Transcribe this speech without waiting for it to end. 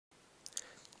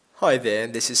Hi there,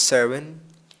 this is Serwin.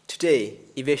 Today,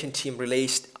 Evasion Team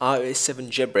released iOS 7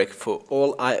 jailbreak for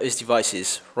all iOS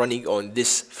devices running on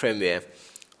this firmware.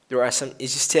 There are some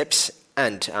easy steps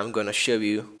and I'm gonna show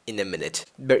you in a minute.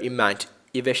 Bear in mind,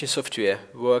 Evasion software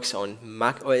works on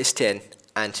Mac OS X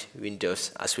and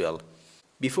Windows as well.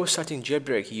 Before starting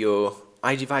jailbreak your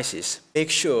iDevices,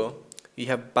 make sure you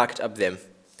have backed up them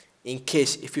in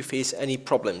case if you face any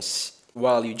problems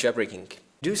while you're jailbreaking.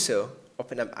 Do so,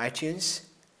 open up iTunes,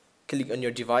 click on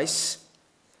your device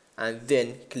and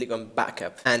then click on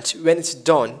backup, and when it's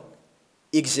done,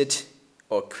 exit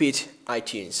or quit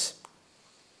iTunes.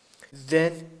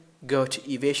 Then go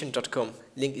to evasion.com,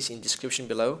 link is in description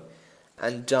below,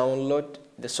 and download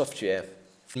the software.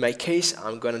 In my case,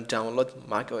 I'm gonna download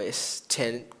Mac OS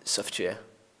X software.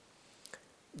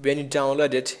 When you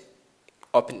download it,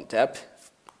 open it up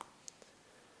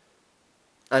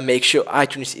and make sure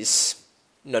iTunes is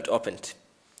not opened.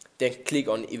 Then click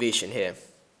on Evasion here.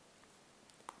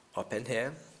 Open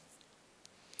here.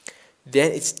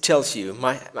 Then it tells you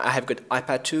I have got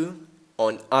iPad 2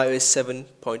 on iOS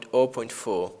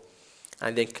 7.0.4,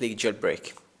 and then click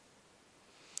jailbreak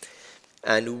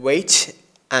and wait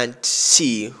and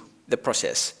see the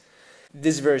process.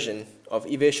 This version of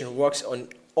Evasion works on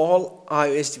all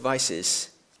iOS devices,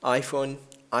 iPhone,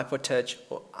 iPod Touch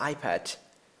or iPad,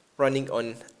 running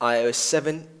on iOS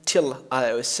 7 till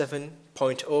iOS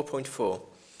 7.0.4.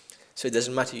 So it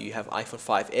doesn't matter you have iPhone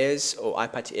 5s or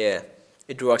iPad Air,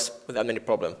 it works without any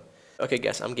problem. Okay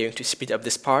guys, I'm going to speed up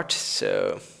this part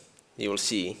so you will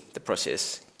see the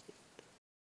process.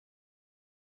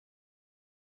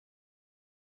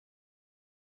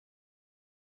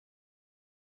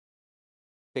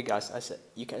 Okay guys, as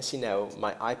you can see now,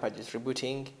 my iPad is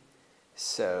rebooting,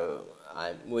 so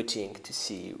I'm waiting to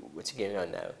see what's going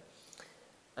on now.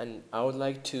 And I would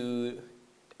like to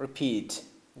repeat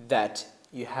that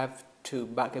you have to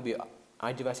back up your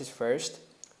iDevices first,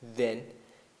 then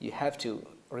you have to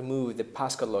remove the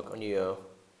passcode lock on your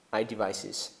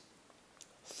iDevices.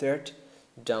 Third,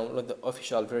 download the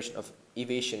official version of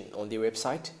Evasion on the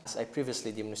website, as I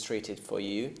previously demonstrated for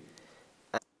you.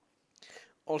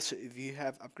 Also, if you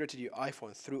have upgraded your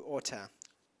iPhone through OTA,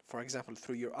 for example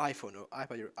through your iPhone or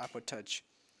iPad or iPod Touch,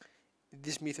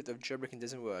 this method of jailbreaking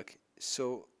doesn't work.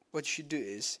 So what you should do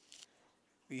is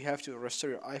you have to restore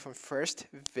your iPhone first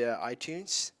via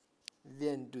iTunes,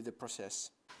 then do the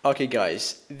process. Okay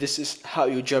guys, this is how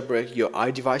you jailbreak your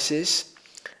iDevices,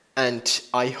 and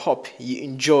I hope you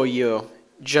enjoy your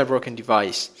jailbroken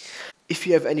device. If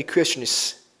you have any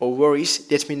questions or worries,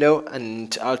 let me know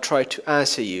and I'll try to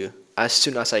answer you as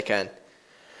soon as I can.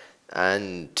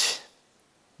 And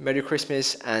Merry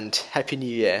Christmas and Happy New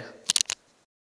Year.